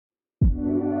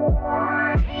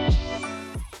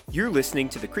You're listening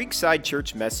to the Creekside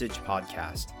Church Message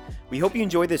Podcast. We hope you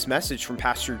enjoy this message from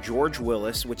Pastor George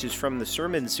Willis, which is from the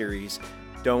sermon series,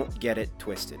 Don't Get It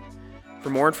Twisted. For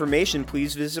more information,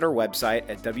 please visit our website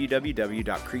at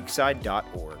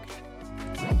www.creekside.org.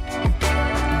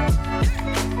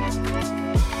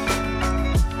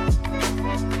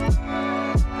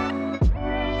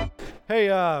 Hey,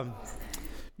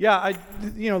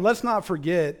 let's not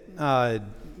forget, why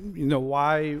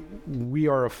we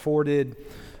are afforded,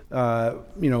 a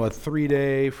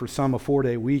 3-day, for some a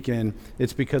 4-day weekend.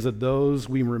 It's because of those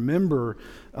we remember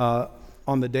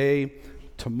on the day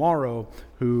tomorrow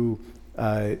who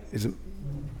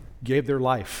gave their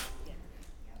life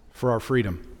for our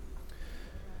freedom.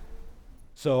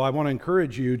 So I want to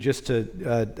encourage you just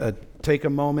to take a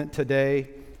moment today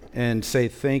and say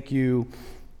thank you,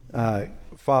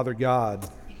 Father God,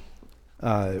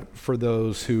 for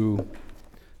those who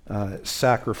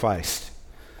sacrificed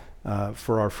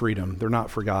for our freedom. They're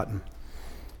not forgotten.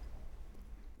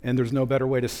 And there's no better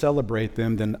way to celebrate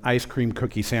them than ice cream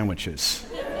cookie sandwiches.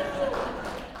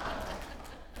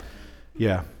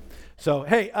 Yeah. So,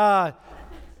 hey,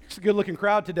 it's a good-looking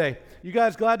crowd today. You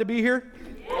guys glad to be here?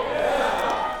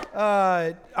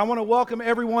 I want to welcome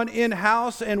everyone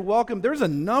in-house and welcome. There's a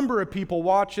number of people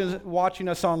watching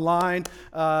us online.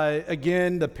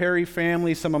 Again, the Perry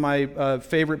family, some of my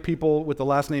favorite people with the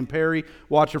last name Perry,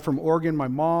 watching from Oregon. My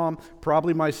mom,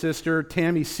 probably my sister,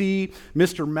 Tammy C.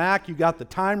 Mr. Mac, you got the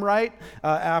time right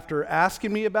after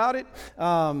asking me about it.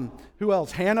 Who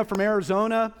else? Hannah from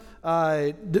Arizona.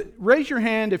 Raise your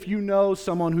hand if you know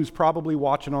someone who's probably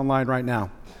watching online right now.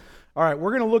 All right,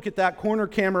 we're going to look at that corner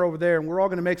camera over there, and we're all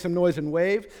going to make some noise and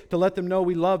wave to let them know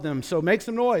we love them. So make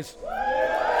some noise.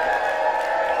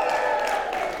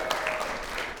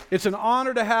 It's an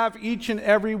honor to have each and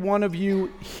every one of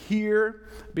you here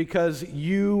because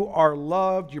you are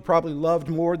loved. You're probably loved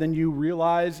more than you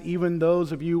realize. Even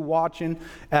those of you watching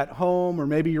at home, or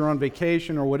maybe you're on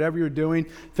vacation or whatever you're doing,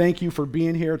 thank you for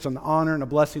being here. It's an honor and a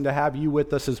blessing to have you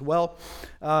with us as well.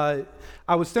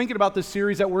 I was thinking about this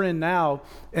series that we're in now,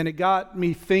 and it got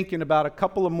me thinking about a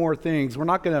couple of more things. We're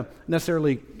not going to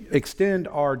necessarily extend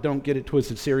our Don't Get It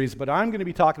Twisted series, but I'm going to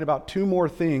be talking about two more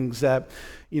things that,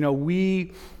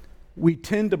 we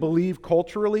tend to believe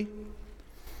culturally,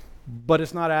 but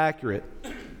it's not accurate.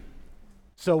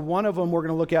 So one of them we're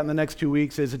going to look at in the next 2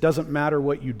 weeks is it doesn't matter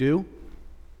what you do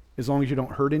as long as you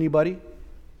don't hurt anybody,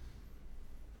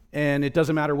 and it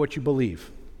doesn't matter what you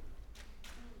believe.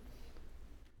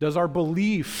 Does our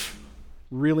belief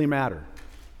really matter?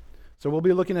 So we'll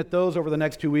be looking at those over the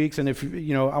next 2 weeks, and if I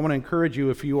want to encourage you,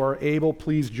 if you are able,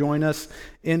 please join us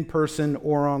in person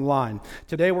or online.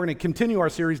 Today we're going to continue our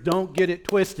series, Don't Get It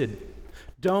Twisted.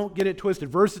 Don't get it twisted.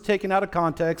 Verses taken out of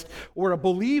context, or a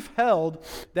belief held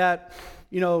that,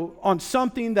 on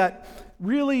something that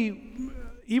really,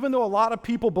 even though a lot of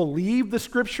people believe the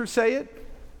scriptures say it,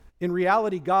 in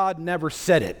reality, God never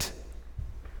said it.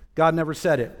 God never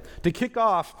said it. To kick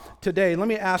off today, let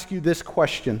me ask you this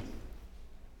question.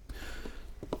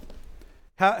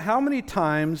 How many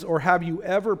times, or have you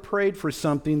ever prayed for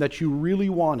something that you really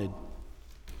wanted?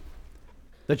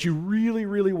 That you really,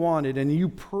 really wanted, and you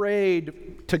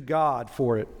prayed to God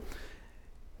for it,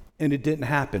 and it didn't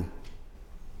happen.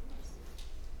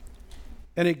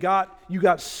 And you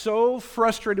got so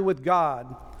frustrated with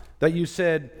God that you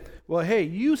said, well, hey,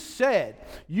 you said,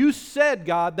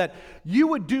 God, that you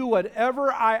would do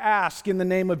whatever I ask in the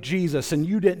name of Jesus, and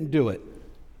you didn't do it.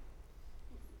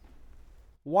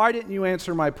 Why didn't you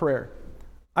answer my prayer?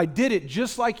 I did it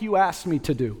just like you asked me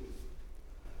to do.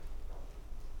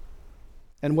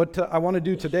 And what I want to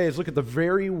do today is look at the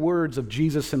very words of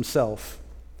Jesus himself.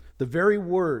 The very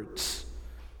words,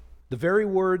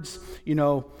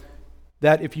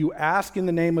 that if you ask in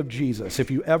the name of Jesus, if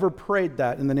you ever prayed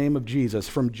that in the name of Jesus,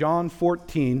 from John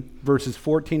 14, verses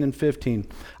 14 and 15,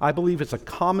 I believe it's a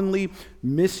commonly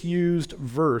misused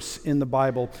verse in the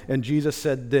Bible. And Jesus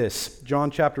said this,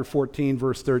 John chapter 14,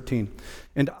 verse 13,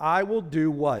 and I will do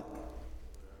what?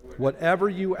 Whatever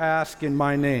you ask in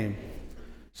my name,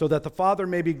 so that the Father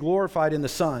may be glorified in the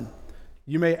Son.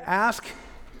 You may ask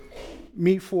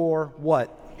me for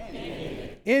what?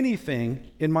 Anything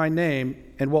in my name,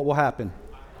 and what will happen?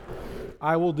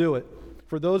 I will do it.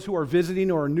 For those who are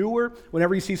visiting or are newer,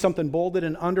 whenever you see something bolded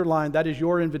and underlined, that is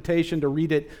your invitation to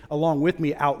read it along with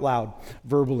me out loud,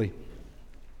 verbally.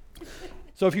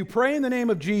 So if you pray in the name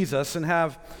of Jesus and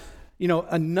have,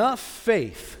 enough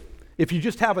faith, if you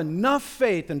just have enough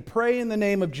faith and pray in the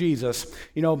name of Jesus,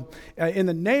 in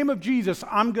the name of Jesus,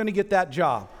 I'm going to get that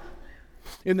job.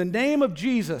 In the name of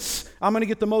Jesus, I'm going to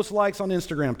get the most likes on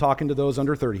Instagram, talking to those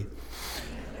under 30.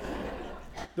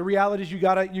 the reality is you're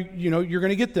going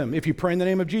to get them if you pray in the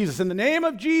name of Jesus. In the name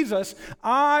of Jesus,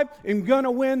 I am going to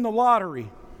win the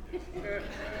lottery.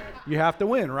 You have to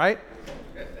win, right?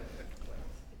 I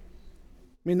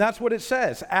mean, that's what it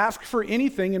says. Ask for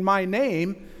anything in my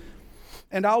name,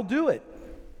 and I'll do it.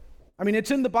 I mean, it's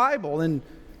in the Bible, and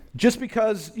just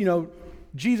because,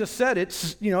 Jesus said it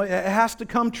has to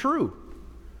come true.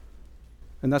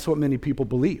 And that's what many people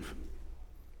believe.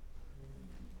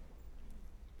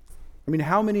 I mean,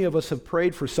 how many of us have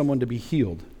prayed for someone to be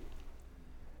healed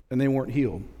and they weren't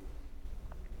healed?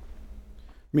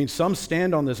 I mean, some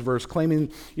stand on this verse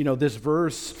claiming, this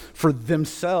verse for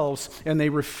themselves, and they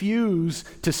refuse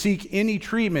to seek any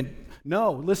treatment.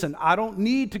 No, listen, I don't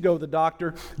need to go to the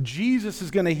doctor. Jesus is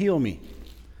going to heal me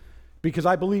because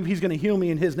I believe he's going to heal me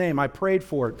in his name. I prayed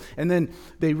for it. And then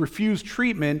they refuse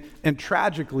treatment, and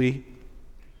tragically,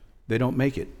 they don't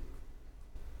make it.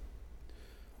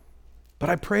 But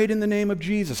I prayed in the name of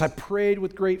Jesus. I prayed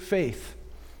with great faith.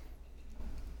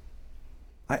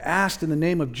 I asked in the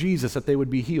name of Jesus that they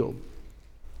would be healed.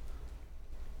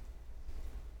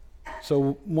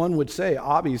 So one would say,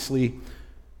 obviously,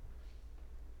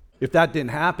 if that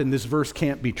didn't happen, this verse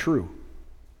can't be true.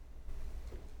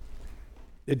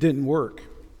 It didn't work.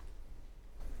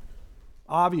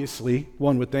 Obviously,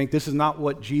 one would think this is not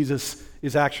what Jesus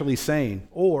is actually saying.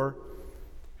 Or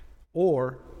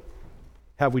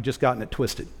have we just gotten it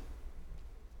twisted?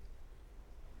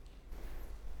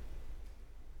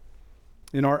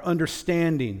 In our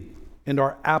understanding and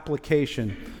our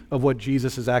application of what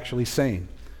Jesus is actually saying,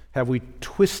 have we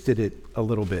twisted it a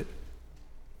little bit?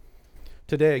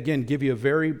 Today, again, give you a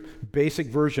very basic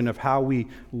version of how we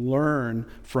learn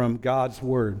from God's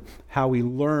Word, how we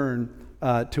learn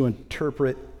to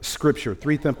interpret Scripture.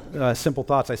 Three simple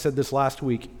thoughts. I said this last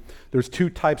week. There's two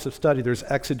types of study. There's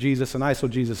exegesis and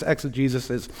eisegesis. Exegesis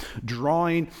is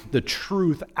drawing the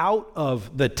truth out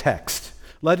of the text,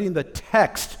 letting the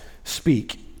text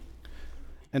speak.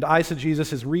 And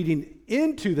eisegesis is reading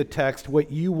into the text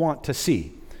what you want to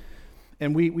see.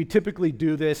 And we typically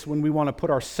do this when we want to put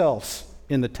ourselves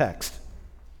in the text.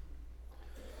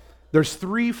 There's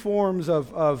three forms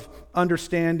of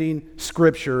understanding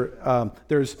Scripture.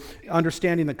 There's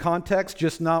understanding the context,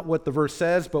 just not what the verse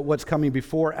says, but what's coming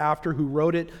before, after, who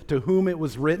wrote it, to whom it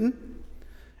was written,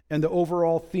 and the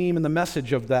overall theme and the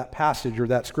message of that passage or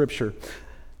that Scripture.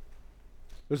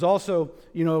 There's also,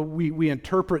 we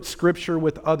interpret Scripture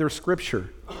with other Scripture.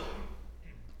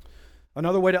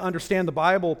 Another way to understand the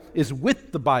Bible is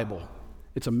with the Bible.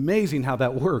 It's amazing how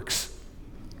that works.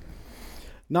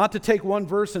 Not to take one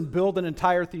verse and build an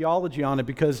entire theology on it,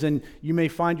 because then you may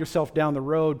find yourself down the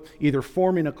road either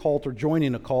forming a cult or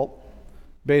joining a cult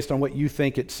based on what you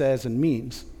think it says and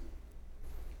means.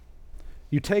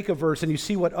 You take a verse and you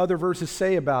see what other verses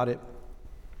say about it,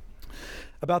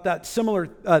 about that similar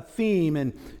theme,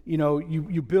 and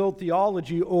you build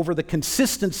theology over the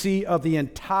consistency of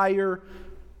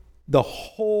the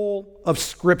whole of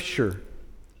Scripture,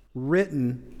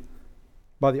 written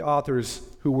by the authors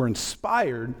who were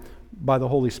inspired by the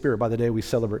Holy Spirit by the day we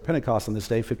celebrate Pentecost on this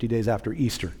day, 50 days after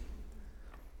Easter.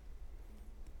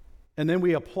 And then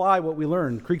we apply what we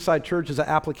learn. Creekside Church is an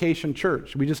application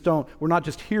church. We're not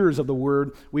just hearers of the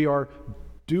Word, we are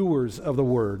doers of the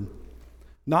Word.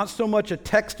 Not so much a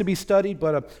text to be studied,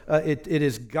 but it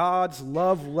is God's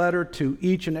love letter to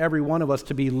each and every one of us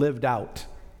to be lived out.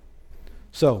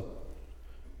 So,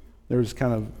 there's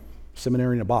kind of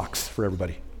seminary in a box for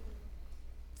everybody.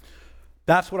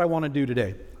 That's what I want to do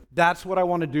today. That's what I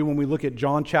want to do when we look at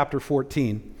John chapter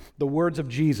 14, the words of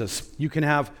Jesus. You can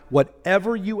have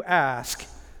whatever you ask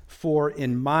for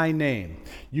in my name.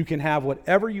 You can have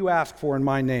whatever you ask for in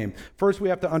my name. First, we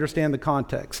have to understand the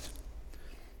context.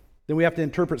 Then we have to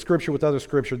interpret Scripture with other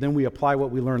Scripture. Then we apply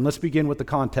what we learn. Let's begin with the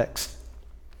context.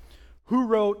 Who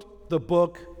wrote the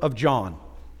book of John?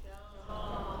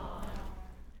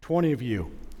 20 of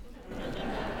you.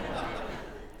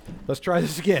 Let's try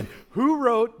this again. Who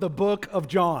wrote the book of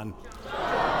John?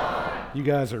 John. You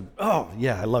guys are,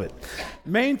 I love it.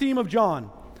 Main theme of John.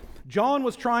 John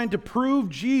was trying to prove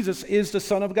Jesus is the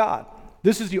Son of God.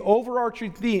 This is the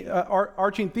overarching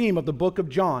theme of the book of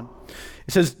John.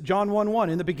 It says, John 1:1,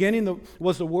 in the beginning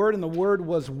was the Word, and the Word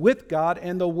was with God,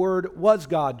 and the Word was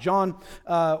God. John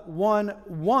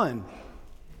 1:1.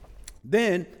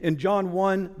 Then in John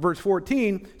 1 verse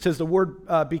 14 it says the Word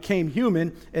became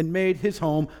human and made his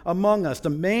home among us.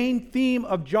 The main theme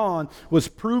of John was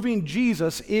proving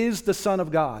Jesus is the Son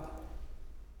of God.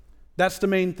 That's the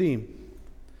main theme.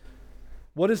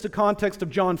 What is the context of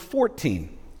John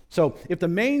 14? So if the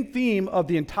main theme of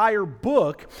the entire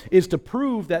book is to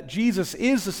prove that Jesus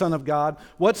is the Son of God,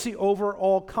 what's the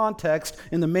overall context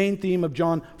in the main theme of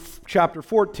John chapter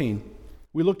 14?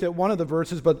 We looked at one of the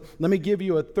verses, but let me give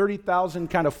you a 30,000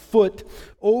 foot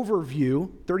overview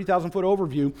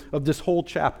of this whole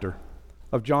chapter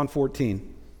of John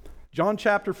 14. John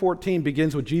chapter 14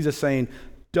 begins with Jesus saying,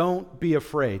 "Don't be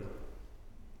afraid.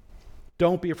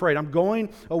 Don't be afraid. I'm going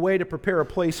away to prepare a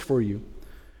place for you,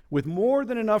 with more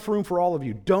than enough room for all of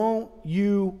you. Don't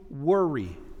you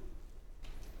worry.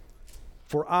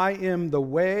 For I am the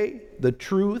way, the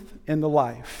truth, and the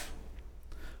life.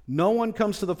 No one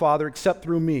comes to the Father except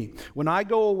through me. When I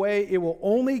go away, it will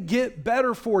only get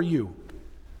better for you.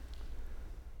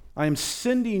 I am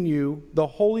sending you the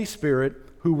Holy Spirit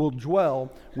who will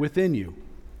dwell within you."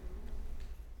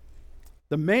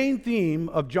 The main theme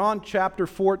of John chapter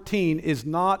 14 is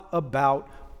not about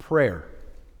prayer.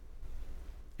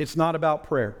 It's not about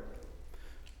prayer,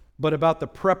 but about the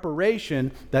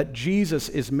preparation that Jesus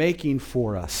is making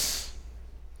for us.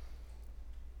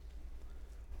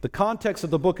 The context of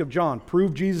the book of John,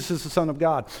 prove Jesus is the Son of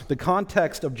God. The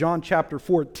context of John chapter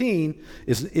 14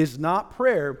 is not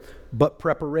prayer, but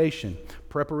preparation.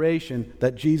 Preparation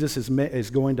that Jesus is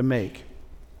going to make.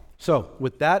 So,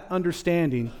 with that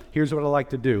understanding, here's what I'd like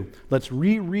to do. Let's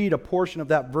reread a portion of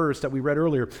that verse that we read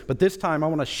earlier, but this time I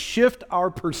want to shift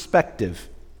our perspective.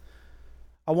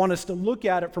 I want us to look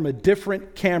at it from a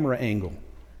different camera angle.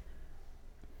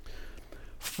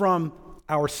 From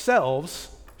ourselves,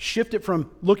 shift it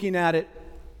from looking at it,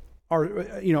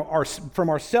 from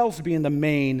ourselves being the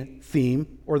main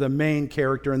theme or the main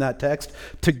character in that text,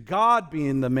 to God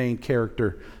being the main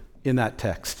character in that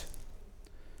text.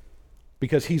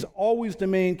 Because He's always the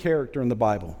main character in the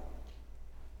Bible,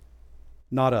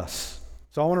 not us.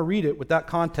 So I want to read it with that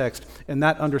context and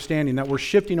that understanding that we're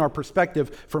shifting our perspective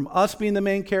from us being the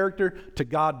main character to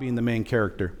God being the main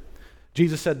character.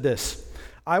 Jesus said this,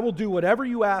 "I will do whatever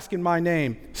you ask in my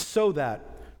name so that,"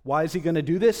 why is He going to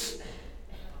do this?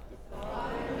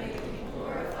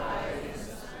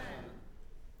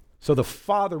 So the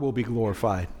Father will be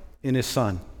glorified in His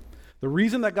Son. The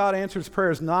reason that God answers prayer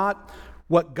is not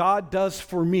what God does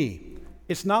for me.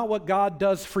 It's not what God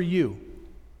does for you.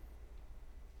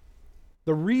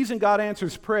 The reason God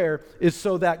answers prayer is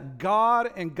so that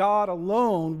God and God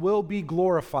alone will be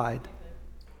glorified.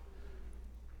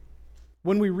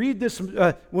 When we read this,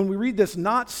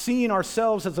 not seeing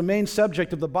ourselves as the main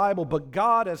subject of the Bible, but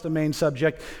God as the main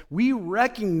subject, we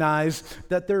recognize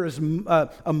that there is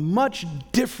a much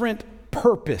different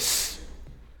purpose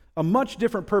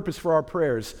for our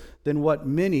prayers than what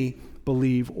many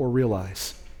believe or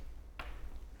realize.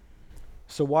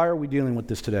 So why are we dealing with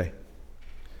this today?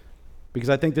 Because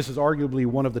I think this is arguably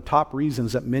one of the top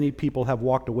reasons that many people have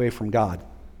walked away from God.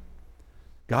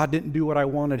 God didn't do what I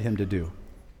wanted Him to do.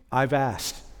 I've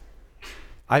asked.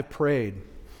 I prayed,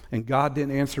 and God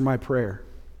didn't answer my prayer.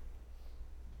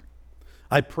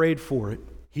 I prayed for it.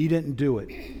 He didn't do it.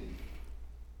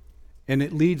 And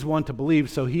it leads one to believe,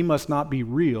 so He must not be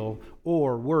real,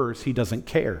 or worse, He doesn't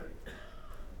care.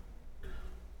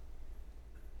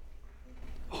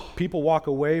 People walk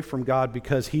away from God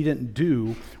because He didn't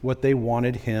do what they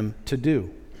wanted Him to do.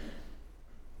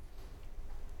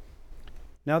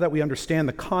 Now that we understand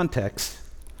the context,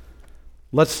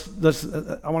 I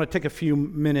want to take a few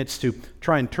minutes to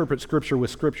try and interpret Scripture with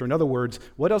Scripture. In other words,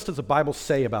 what else does the Bible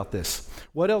say about this?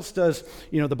 What else does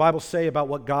the Bible say about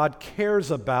what God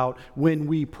cares about when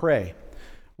we pray?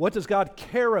 What does God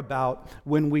care about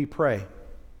when we pray?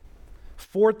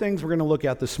 4 things we're going to look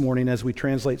at this morning as we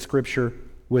translate Scripture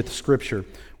with Scripture.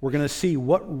 We're going to see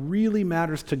what really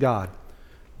matters to God.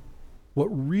 What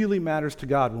really matters to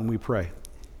God when we pray.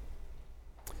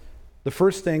 The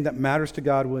first thing that matters to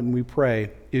God when we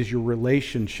pray is your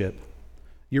relationship.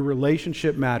 Your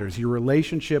relationship matters. Your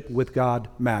relationship with God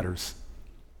matters.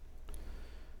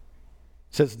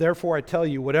 It says, "Therefore I tell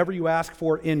you, whatever you ask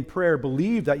for in prayer,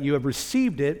 believe that you have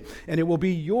received it and it will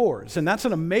be yours." And that's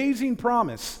an amazing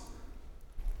promise.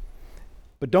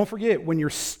 But don't forget, when you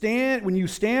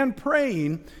stand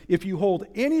praying, if you hold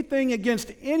anything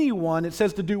against anyone, it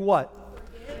says to do what?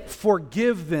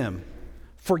 Forgive them.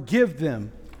 Forgive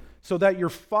them, so that your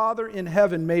Father in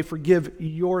heaven may forgive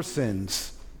your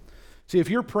sins. See, if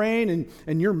you're praying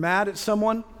and you're mad at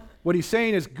someone, what He's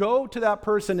saying is go to that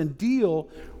person and deal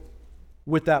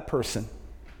with that person.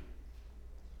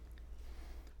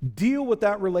 Deal with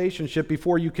that relationship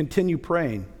before you continue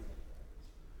praying.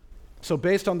 So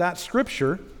based on that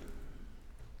scripture,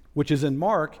 which is in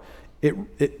Mark,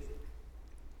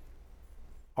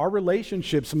 our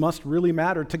relationships must really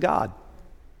matter to God.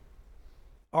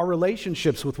 Our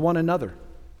relationships with one another.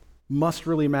 must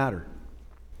really matter.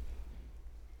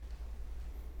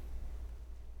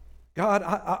 God,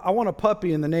 I want a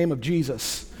puppy in the name of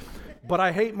Jesus, but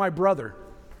I hate my brother.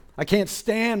 I can't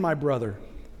stand my brother.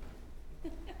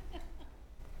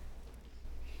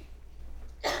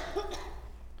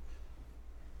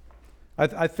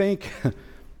 I think,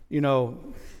 we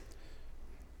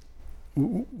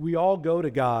all go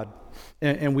to God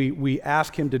and we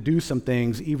ask him to do some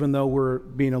things, even though we're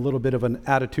being a little bit of an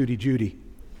attitudey Judy.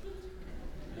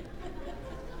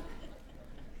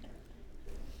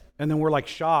 And then we're like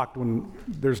shocked when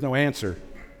there's no answer.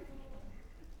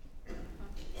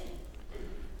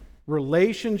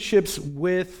 Relationships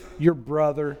with your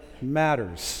brother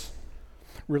matters.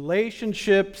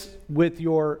 Relationships with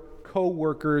your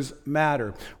co-workers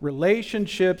matter.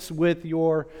 Relationships with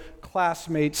your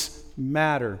classmates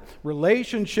matter.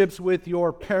 Relationships with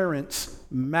your parents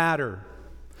matter.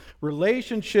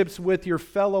 Relationships with your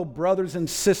fellow brothers and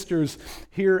sisters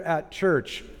here at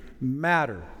church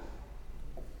matter.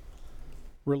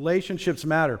 Relationships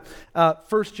matter.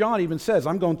 1 John even says,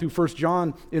 I'm going through 1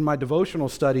 John in my devotional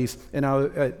studies, and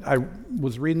I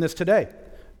was reading this today.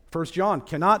 1 John,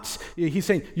 he's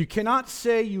saying, you cannot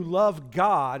say you love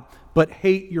God but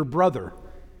hate your brother.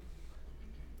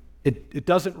 It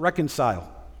doesn't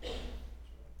reconcile.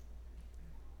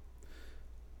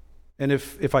 And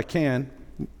if I can,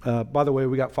 by the way,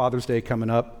 we got Father's Day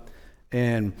coming up,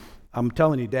 and I'm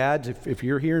telling you, dads, if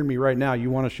you're hearing me right now, you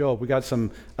want to show up. We got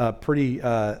some pretty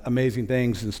amazing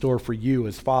things in store for you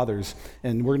as fathers,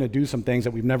 and we're going to do some things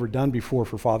that we've never done before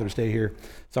for Father's Day here.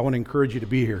 So I want to encourage you to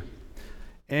be here.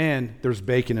 And there's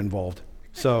bacon involved,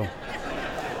 so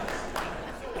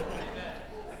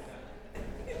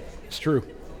it's true.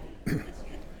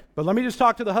 But let me just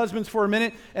talk to the husbands for a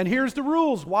minute. And here's the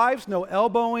rules. Wives, no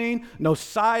elbowing, no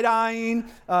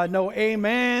side-eyeing, no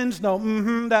amens,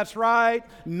 no that's right,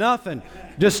 nothing.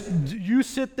 Just you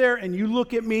sit there and you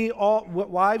look at me,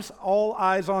 wives, all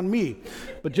eyes on me.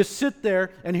 But just sit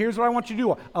there, and here's what I want you to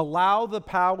do. Allow the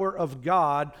power of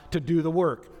God to do the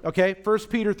work. Okay? 1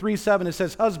 Peter 3:7, it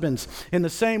says, husbands, in the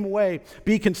same way,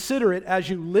 be considerate as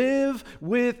you live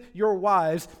with your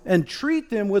wives and treat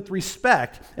them with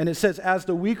respect. And it says, as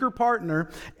the weaker partner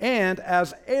and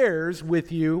as heirs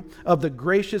with you of the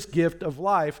gracious gift of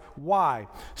life. Why?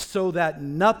 So that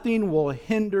nothing will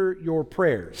hinder your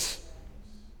prayers.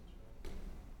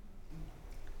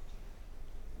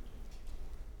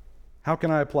 How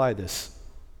can I apply this?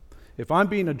 If I'm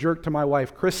being a jerk to my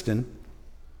wife, Kristen,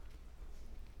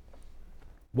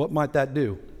 what might that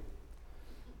do?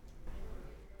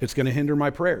 It's going to hinder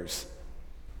my prayers.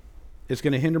 It's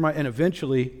going to hinder and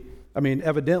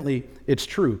evidently, it's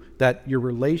true that your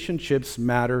relationships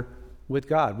matter with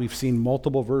God. We've seen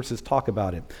multiple verses talk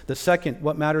about it. The second,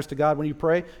 what matters to God when you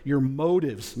pray? Your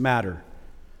motives matter.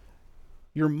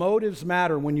 Your motives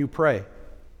matter when you pray.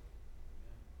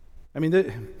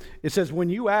 It says, when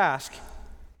you ask,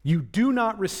 you do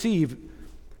not receive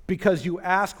because you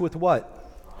ask with what?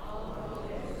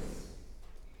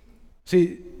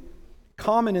 See,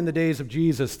 common in the days of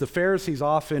Jesus, the Pharisees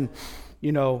often,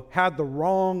 had the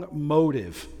wrong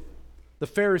motive. The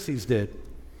Pharisees did.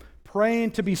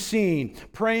 Praying to be seen,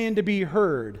 praying to be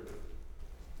heard.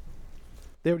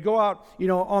 They would go out,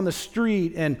 on the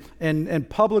street and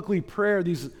publicly pray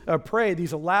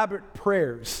these elaborate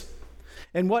prayers.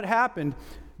 And what happened?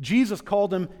 Jesus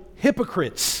called them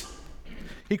hypocrites.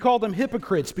 He called them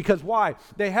hypocrites because why?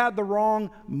 They had the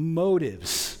wrong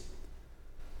motives.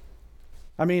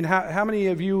 How many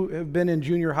of you have been in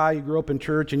junior high, you grew up in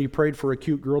church, and you prayed for a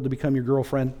cute girl to become your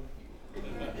girlfriend?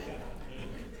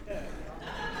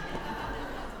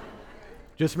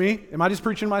 Just me? Am I just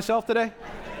preaching to myself today?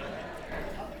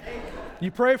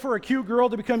 You pray for a cute girl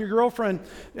to become your girlfriend,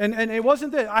 and it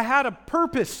wasn't that. I had a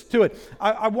purpose to it.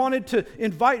 I wanted to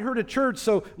invite her to church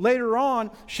so later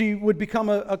on she would become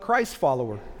a Christ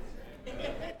follower.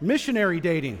 Missionary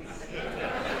dating.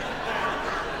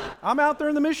 I'm out there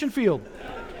in the mission field.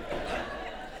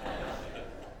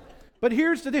 But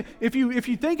here's the thing. If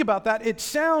you think about that, it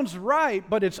sounds right,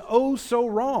 but it's oh so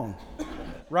wrong.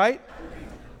 Right?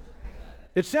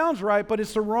 It sounds right, but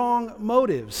it's the wrong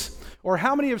motives. Or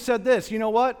how many have said this? You know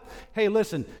what? Hey,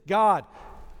 listen, God,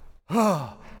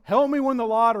 help me win the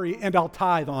lottery and I'll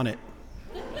tithe on it.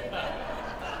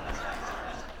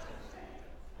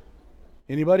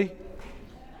 Anybody?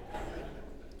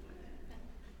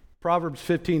 Proverbs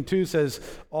 15:2 says,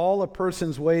 all a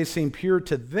person's ways seem pure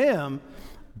to them,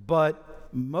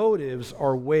 but motives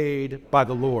are weighed by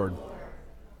the Lord.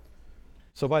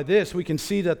 So by this, we can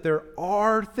see that there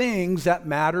are things that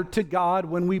matter to God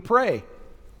when we pray.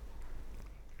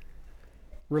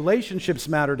 Relationships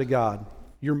matter to God.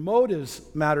 Your motives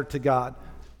matter to God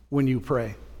when you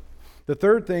pray. The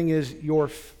third thing is your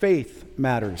faith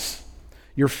matters.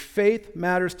 Your faith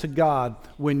matters to God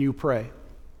when you pray.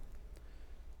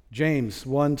 James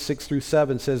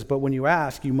 1:6-7 says, "But when you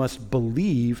ask, you must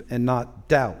believe and not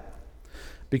doubt.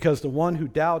 Because the one who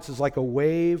doubts is like a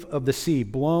wave of the sea,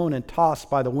 blown and tossed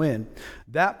by the wind.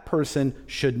 That person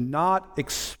should not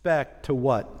expect to"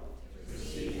 what?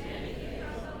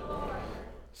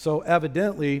 So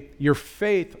evidently, your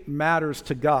faith matters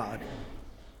to God.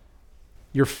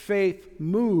 Your faith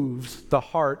moves the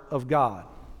heart of God.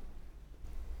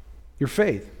 Your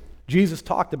faith. Jesus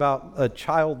talked about a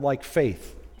childlike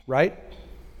faith, right?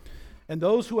 And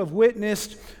those who have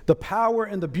witnessed the power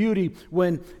and the beauty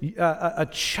when a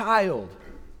child,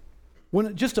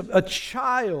 when just a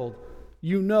child,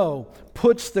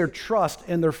 puts their trust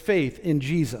and their faith in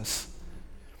Jesus.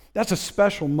 That's a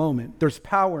special moment. There's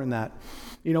power in that.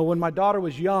 When my daughter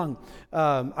was young,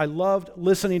 I loved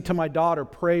listening to my daughter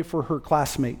pray for her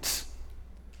classmates,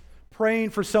 praying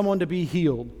for someone to be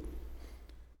healed,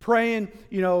 praying,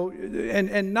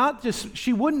 and not just,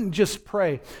 she wouldn't just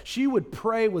pray. She would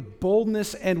pray with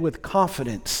boldness and with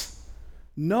confidence,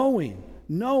 knowing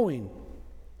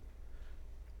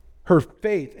her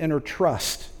faith and her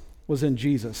trust was in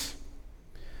Jesus.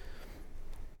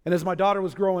 And as my daughter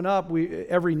was growing up,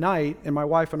 every night, and my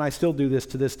wife and I still do this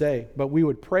to this day, but we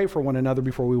would pray for one another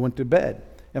before we went to bed.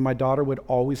 And my daughter would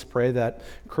always pray that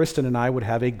Kristen and I would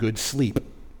have a good sleep.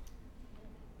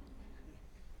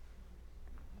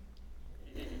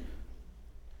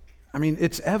 I mean,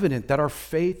 it's evident that our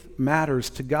faith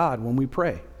matters to God when we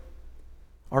pray.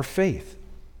 Our faith.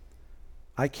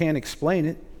 I can't explain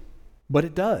it, but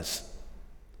it does.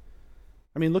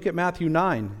 I mean, look at Matthew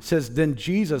 9. It says, "Then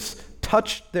Jesus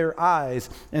touched their eyes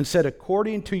and said,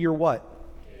 according to your" what?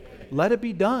 Let it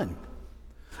be done.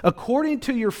 According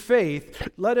to your faith,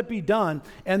 let it be done.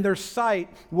 And their sight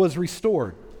was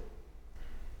restored.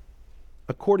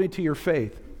 According to your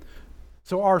faith.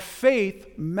 So our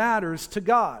faith matters to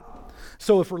God.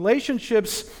 So if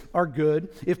relationships are good,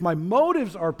 if my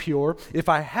motives are pure, if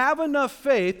I have enough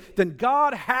faith, then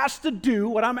God has to do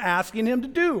what I'm asking him to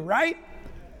do, right?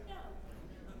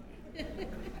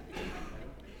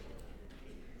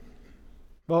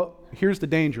 Well, here's the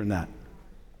danger in that.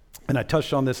 And I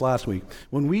touched on this last week.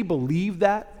 When we believe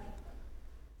that,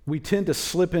 we tend to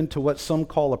slip into what some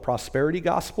call a prosperity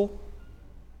gospel.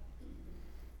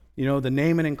 The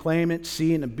name it and claim it,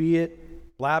 see it and be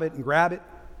it, blab it and grab it.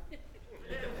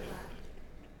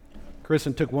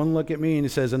 Kristen took one look at me and he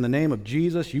says, "In the name of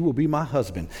Jesus, you will be my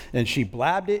husband." And she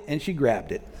blabbed it and she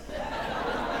grabbed it.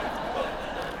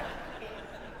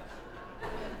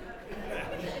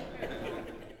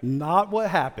 Not what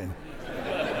happened.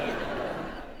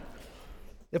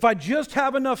 If I just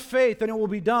have enough faith, then it will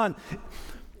be done.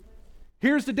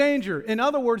 Here's the danger. In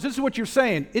other words, this is what you're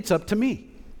saying. It's up to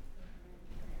me.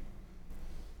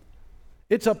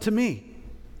 It's up to me.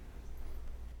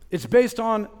 It's based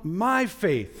on my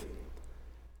faith.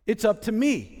 It's up to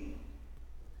me.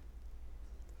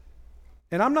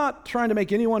 And I'm not trying to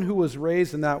make anyone who was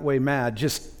raised in that way mad.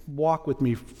 Just walk with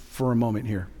me for a moment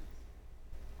here.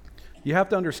 You have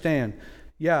to understand,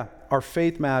 our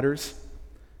faith matters,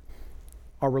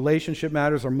 our relationship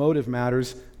matters, our motive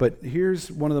matters, but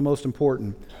here's one of the most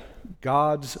important.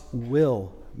 God's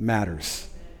will matters.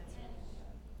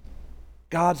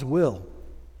 God's will,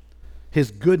 his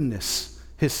goodness,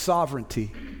 his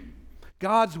sovereignty.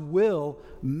 God's will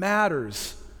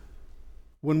matters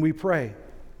when we pray.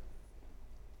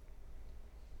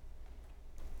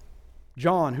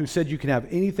 John, who said you can have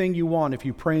anything you want if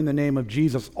you pray in the name of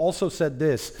Jesus, also said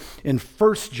this in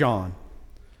 1 John,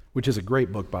 which is a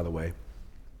great book, by the way.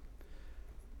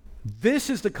 This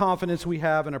is the confidence we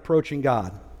have in approaching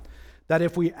God, that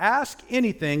if we ask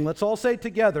anything, let's all say it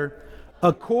together,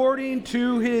 according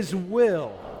to his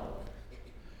will.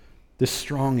 This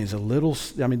side's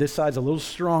a little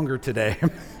stronger today.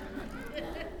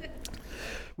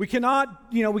 We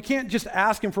can't just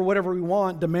ask him for whatever we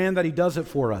want, demand that he does it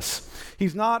for us.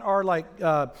 He's not our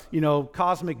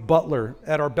cosmic butler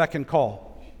at our beck and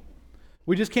call.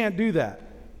 We just can't do that.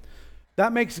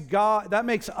 That makes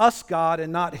us God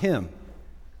and not him.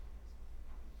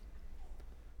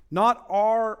 Not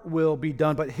our will be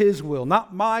done, but his will.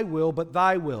 Not my will, but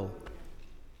thy will.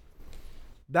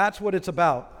 That's what it's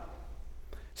about.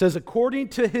 It says, according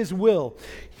to his will,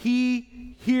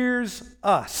 he hears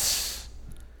us.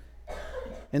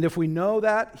 And if we know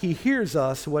that he hears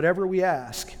us, whatever we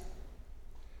ask,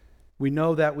 we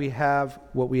know that we have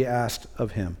what we asked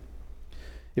of him.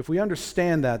 If we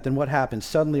understand that, then what happens?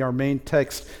 Suddenly our main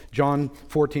text, John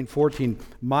 14:14,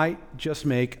 might just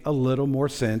make a little more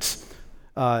sense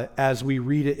as we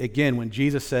read it again when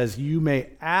Jesus says, "You may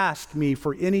ask me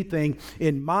for anything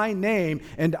in my name,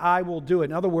 and I will do it."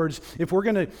 In other words, if we're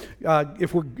going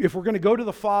to go to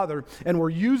the Father and we're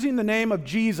using the name of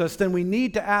Jesus, then we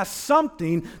need to ask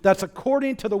something that's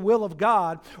according to the will of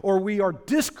God, or we are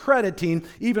discrediting,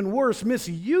 even worse,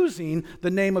 misusing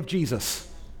the name of Jesus.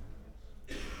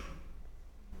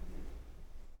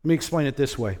 Let me explain it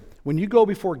this way. When you go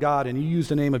before God and you use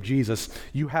the name of Jesus,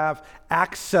 you have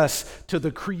access to the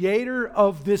creator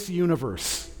of this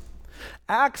universe.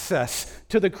 Access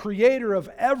to the creator of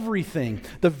everything.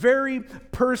 The very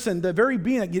person, the very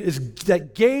being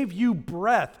that gave you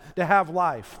breath to have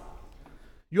life.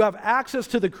 You have access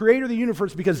to the creator of the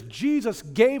universe because Jesus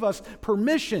gave us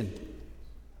permission.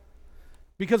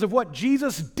 Because of what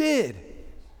Jesus did.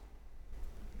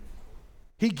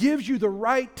 He gives you the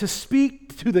right to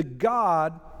speak to the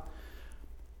God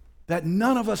that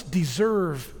none of us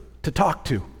deserve to talk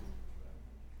to.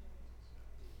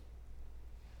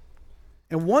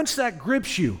 And once that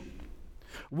grips you,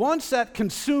 once that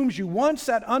consumes you, once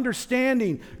that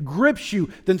understanding grips you,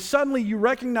 then suddenly you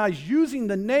recognize using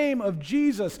the name of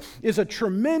Jesus is a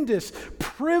tremendous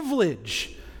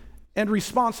privilege and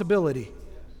responsibility.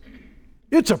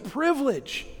 It's a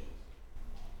privilege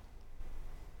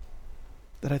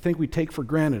that I think we take for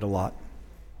granted a lot,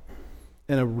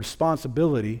 and a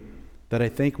responsibility that I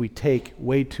think we take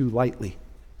way too lightly.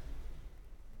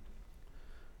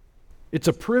 It's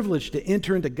a privilege to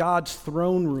enter into God's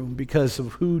throne room because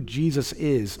of who Jesus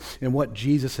is and what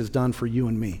Jesus has done for you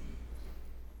and me.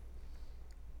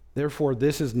 Therefore,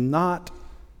 this is not,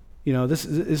 this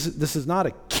is not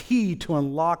a key to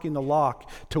unlocking the lock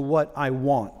to what I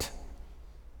want.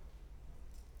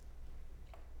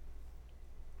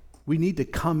 We need to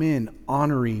come in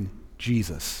honoring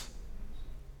Jesus,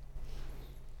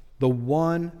 the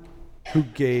one who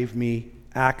gave me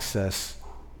access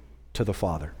to the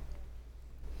Father.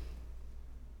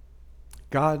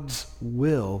 God's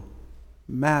will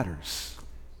matters.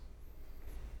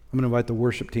 I'm going to invite the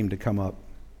worship team to come up.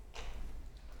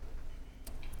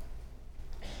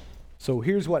 So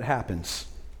here's what happens.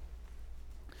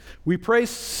 We pray,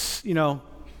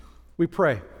 we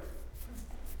pray.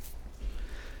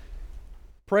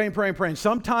 Praying.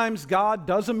 Sometimes God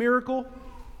does a miracle,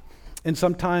 and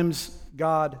sometimes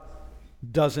God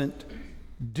doesn't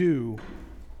do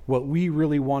what we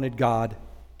really wanted God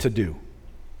to do.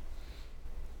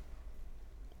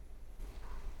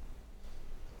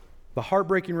 The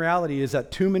heartbreaking reality is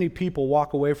that too many people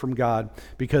walk away from God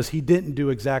because He didn't do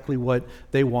exactly what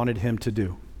they wanted Him to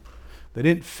do. They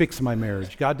didn't fix my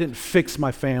marriage. God didn't fix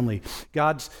my family.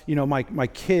 God's, my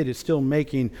kid is still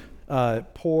making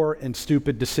poor and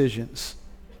stupid decisions.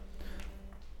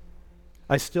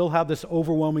 I still have this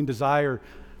overwhelming desire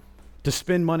to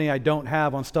spend money I don't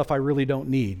have on stuff I really don't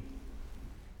need.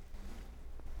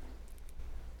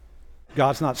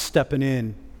 God's not stepping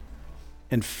in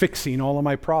and fixing all of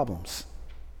my problems.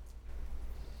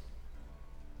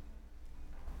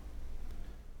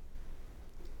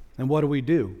 And what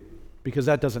do? Because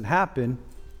that doesn't happen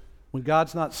when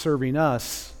God's not serving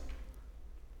us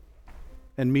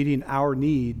and meeting our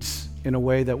needs in a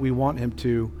way that we want Him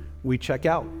to. We check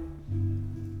out.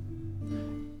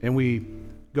 And we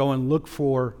go and look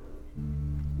for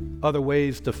other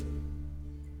ways to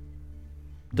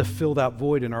fill that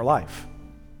void in our life.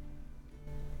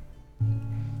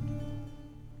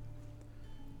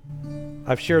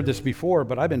 I've shared this before,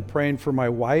 but I've been praying for my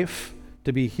wife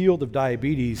to be healed of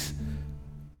diabetes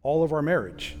all of our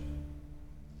marriage.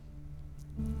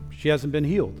 She hasn't been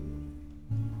healed.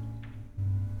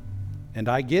 And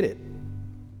I get it.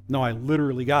 No, I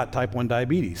literally got type 1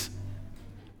 diabetes.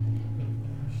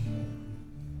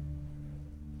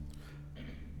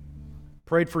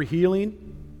 Prayed for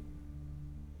healing,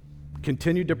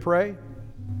 continued to pray,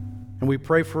 and we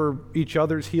pray for each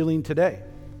other's healing today.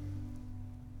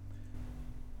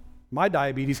 My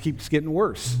diabetes keeps getting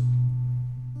worse.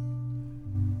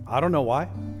 I don't know why.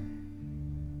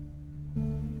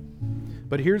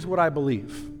 But here's what I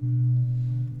believe.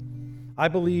 I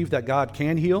believe that God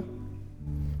can heal.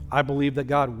 I believe that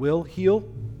God will heal.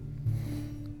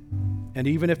 And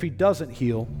even if He doesn't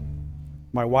heal,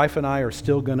 my wife and I are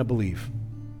still going to believe.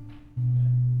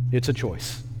 It's a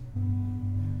choice.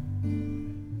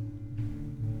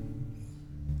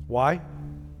 Why?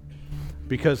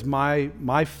 Because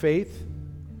my faith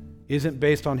isn't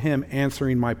based on Him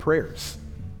answering my prayers.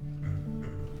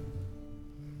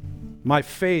 My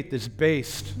faith is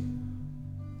based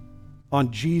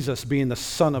on Jesus being the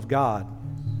Son of God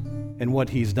and what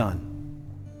he's done.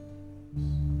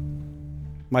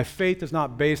 My faith is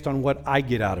not based on what I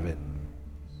get out of it.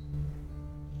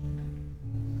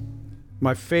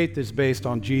 My faith is based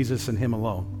on Jesus and him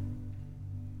alone.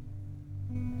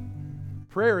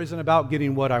 Prayer isn't about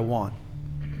getting what I want.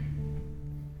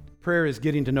 Prayer is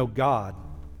getting to know God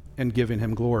and giving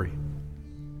him glory.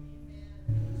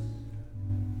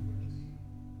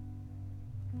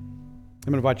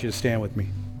 I'm going to invite you to stand with me.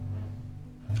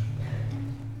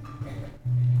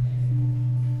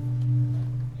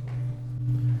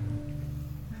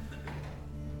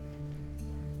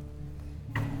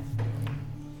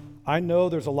 I know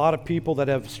there's a lot of people that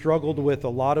have struggled with a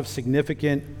lot of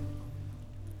significant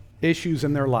issues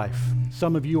in their life.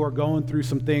 Some of you are going through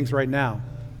some things right now.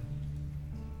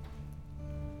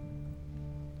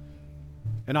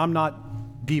 And I'm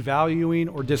not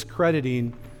devaluing or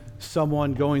discrediting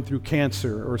someone going through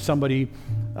cancer or somebody,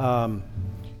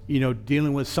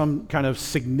 dealing with some kind of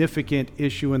significant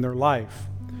issue in their life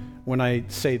when I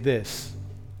say this.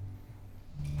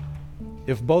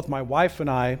 If both my wife and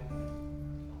I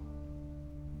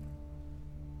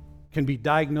can be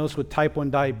diagnosed with type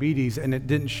 1 diabetes and it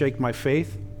didn't shake my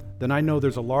faith, then I know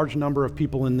there's a large number of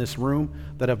people in this room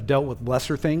that have dealt with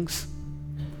lesser things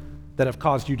that have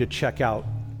caused you to check out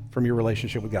from your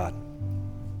relationship with God.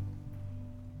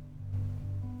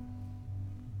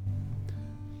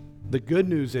 The good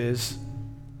news is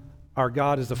our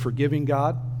God is a forgiving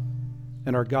God,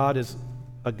 and our God is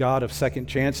a God of second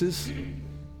chances.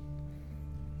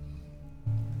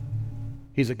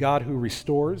 He's a God who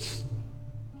restores.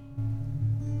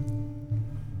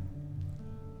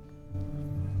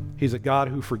 He's a God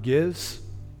who forgives.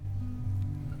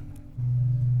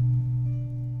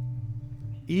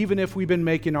 Even if we've been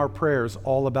making our prayers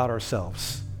all about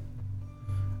ourselves.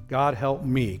 God help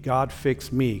me. God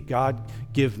fix me. God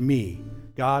give me.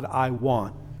 God I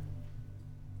want.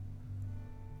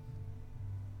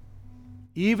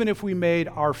 Even if we made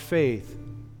our faith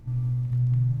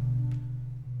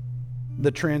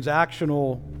the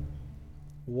transactional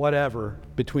whatever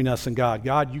between us and God.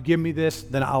 God, you give me this,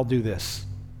 then I'll do this.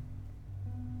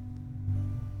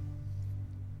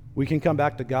 We can come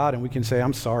back to God and we can say,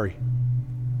 I'm sorry.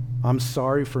 I'm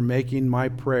sorry for making my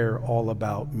prayer all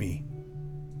about me.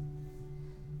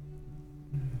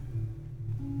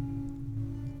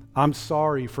 I'm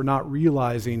sorry for not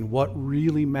realizing what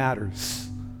really matters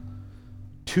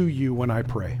to you when I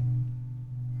pray.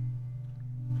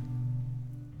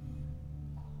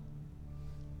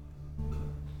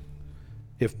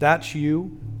 If that's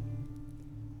you,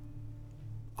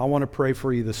 I want to pray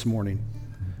for you this morning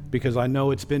because I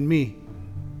know it's been me.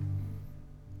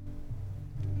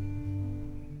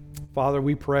 Father,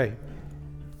 we pray.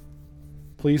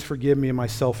 Please forgive me of my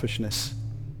selfishness.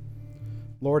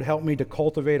 Lord, help me to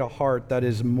cultivate a heart that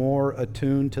is more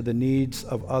attuned to the needs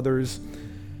of others,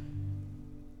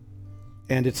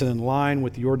 and it's in line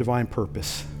with your divine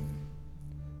purpose.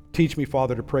 Teach me,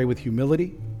 Father, to pray with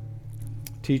humility.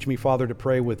 Teach me, Father, to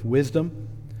pray with wisdom.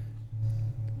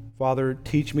 Father,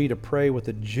 teach me to pray with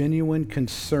a genuine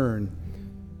concern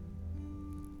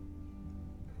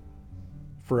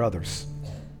for others.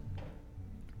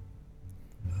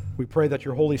 We pray that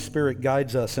your Holy Spirit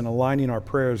guides us in aligning our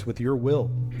prayers with your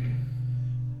will,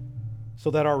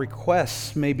 so that our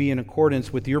requests may be in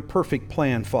accordance with your perfect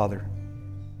plan, Father.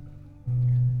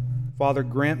 Father,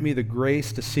 grant me the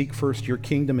grace to seek first your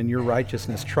kingdom and your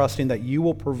righteousness, trusting that you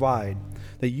will provide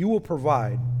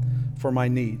for my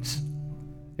needs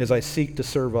as I seek to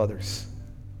serve others.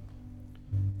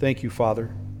 Thank you,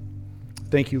 Father.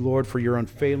 Thank you, Lord, for your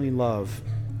unfailing love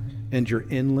and your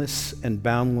endless and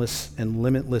boundless and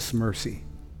limitless mercy.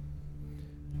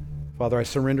 Father, I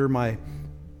surrender my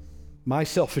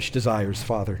selfish desires,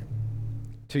 Father,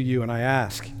 to you, and I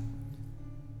ask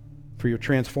for your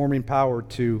transforming power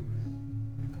to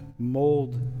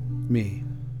mold me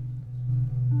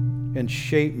and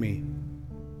shape me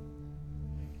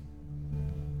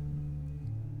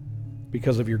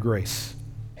because of your grace.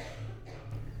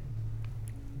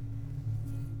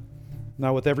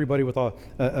 Now, with everybody with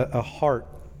a heart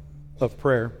of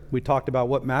prayer, we talked about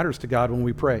what matters to God when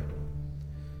we pray.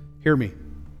 Hear me.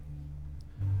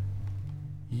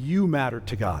 You matter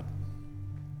to God.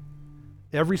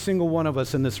 Every single one of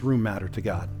us in this room matter to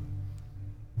God.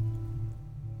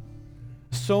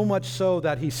 So much so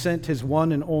that he sent his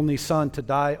one and only Son to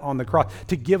die on the cross,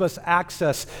 to give us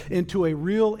access into a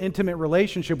real intimate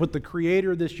relationship with the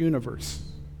Creator of this universe.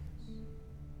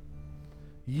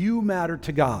 You matter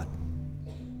to God.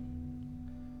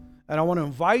 And I want to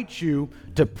invite you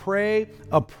to pray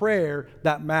a prayer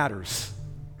that matters.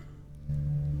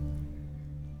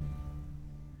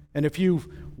 And if you've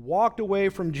walked away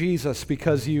from Jesus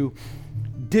because you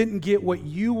didn't get what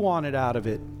you wanted out of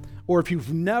it, or if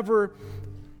you've never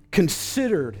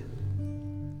considered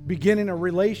beginning a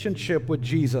relationship with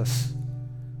Jesus,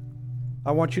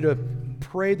 I want you to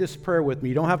pray this prayer with me.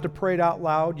 You don't have to pray it out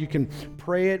loud. You can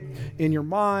pray it in your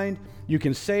mind. You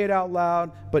can say it out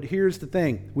loud. But here's the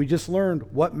thing. We just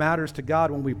learned what matters to God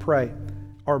when we pray.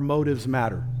 Our motives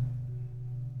matter.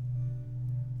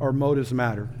 Our motives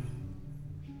matter.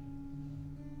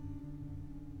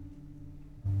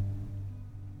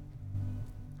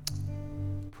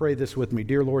 Pray this with me.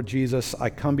 Dear Lord Jesus, I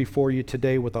come before you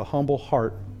today with a humble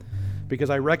heart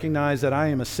because I recognize that I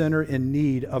am a sinner in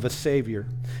need of a Savior,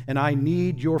 and I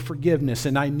need your forgiveness,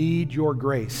 and I need your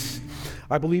grace.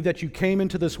 I believe that you came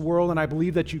into this world, and I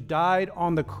believe that you died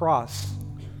on the cross,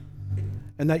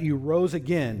 and that you rose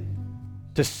again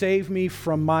to save me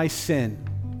from my sin.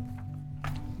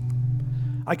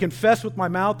 I confess with my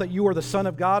mouth that you are the Son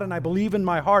of God, and I believe in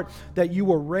my heart that you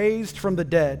were raised from the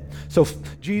dead. So,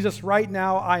 Jesus, right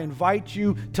now, I invite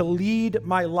you to lead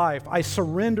my life. I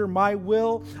surrender my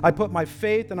will, I put my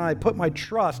faith, and I put my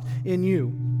trust in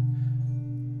you.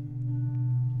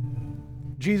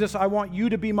 Jesus, I want you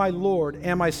to be my Lord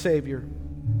and my Savior.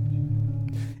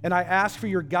 And I ask for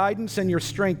your guidance and your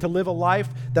strength to live a life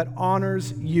that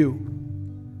honors you.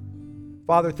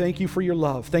 Father, thank you for your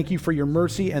love. Thank you for your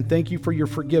mercy, and thank you for your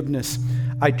forgiveness.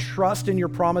 I trust in your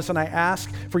promise, and I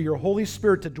ask for your Holy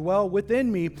Spirit to dwell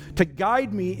within me, to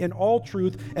guide me in all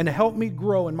truth, and help me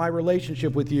grow in my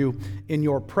relationship with you. In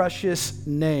your precious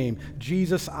name,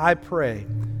 Jesus, I pray.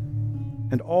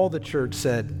 And all the church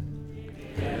said,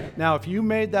 Amen. Now, if you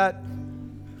made that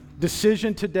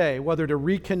decision today, whether to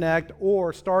reconnect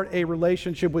or start a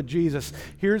relationship with Jesus,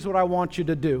 here's what I want you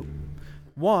to do.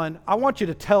 One, I want you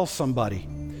to tell somebody.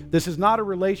 This is not a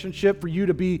relationship for you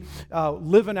to be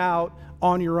living out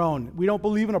on your own. We don't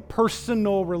believe in a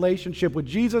personal relationship with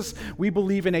Jesus. We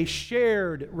believe in a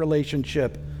shared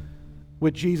relationship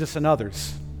with Jesus and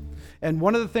others. And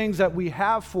one of the things that we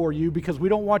have for you, because we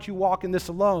don't want you walking this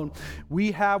alone,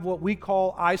 we have what we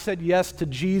call I Said Yes to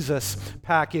Jesus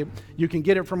packet. You can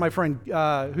get it from my friend,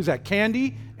 who's that,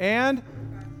 Candy and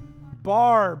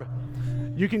Barb.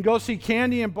 You can go see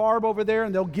Candy and Barb over there,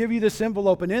 and they'll give you this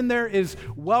envelope. And in there is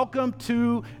welcome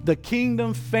to the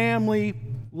Kingdom Family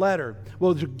letter.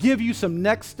 Well, to give you some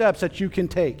next steps that you can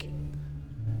take.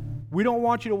 We don't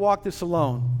want you to walk this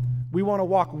alone. We want to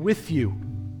walk with you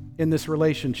in this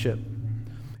relationship.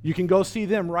 You can go see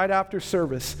them right after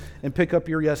service and pick up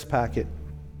your yes packet.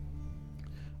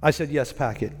 I Said Yes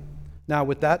packet. Now,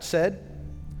 with that said,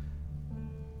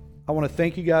 I want to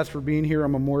thank you guys for being here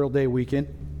on Memorial Day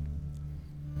weekend.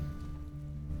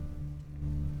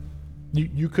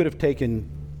 You could have taken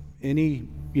any,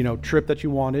 trip that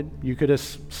you wanted. You could have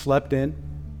slept in,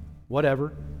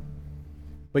 whatever.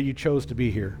 But you chose to be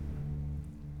here.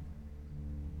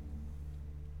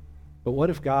 But what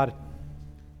if God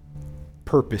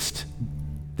purposed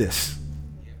this?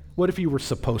 What if you were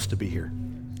supposed to be here?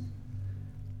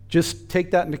 Just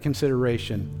take that into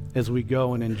consideration as we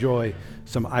go and enjoy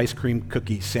some ice cream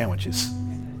cookie sandwiches.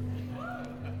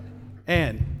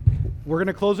 And we're going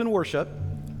to close in worship.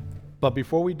 But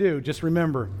before we do, just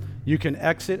remember, you can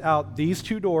exit out these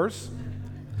two doors,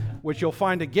 which you'll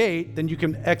find a gate. Then you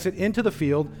can exit into the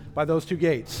field by those two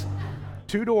gates.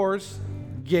 2 doors,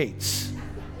 gates.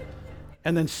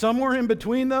 And then somewhere in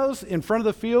between those, in front of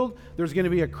the field, there's going to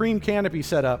be a cream canopy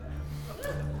set up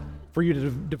for you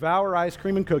to devour ice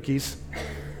cream and cookies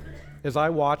as I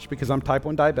watch, because I'm type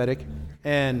 1 diabetic.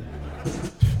 And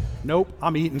nope,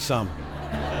 I'm eating some.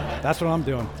 That's what I'm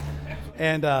doing.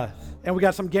 And we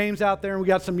got some games out there, and we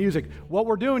got some music. What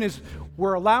we're doing is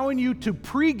we're allowing you to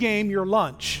pre-game your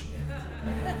lunch.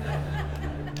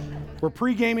 We're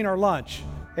pre-gaming our lunch.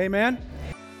 Amen?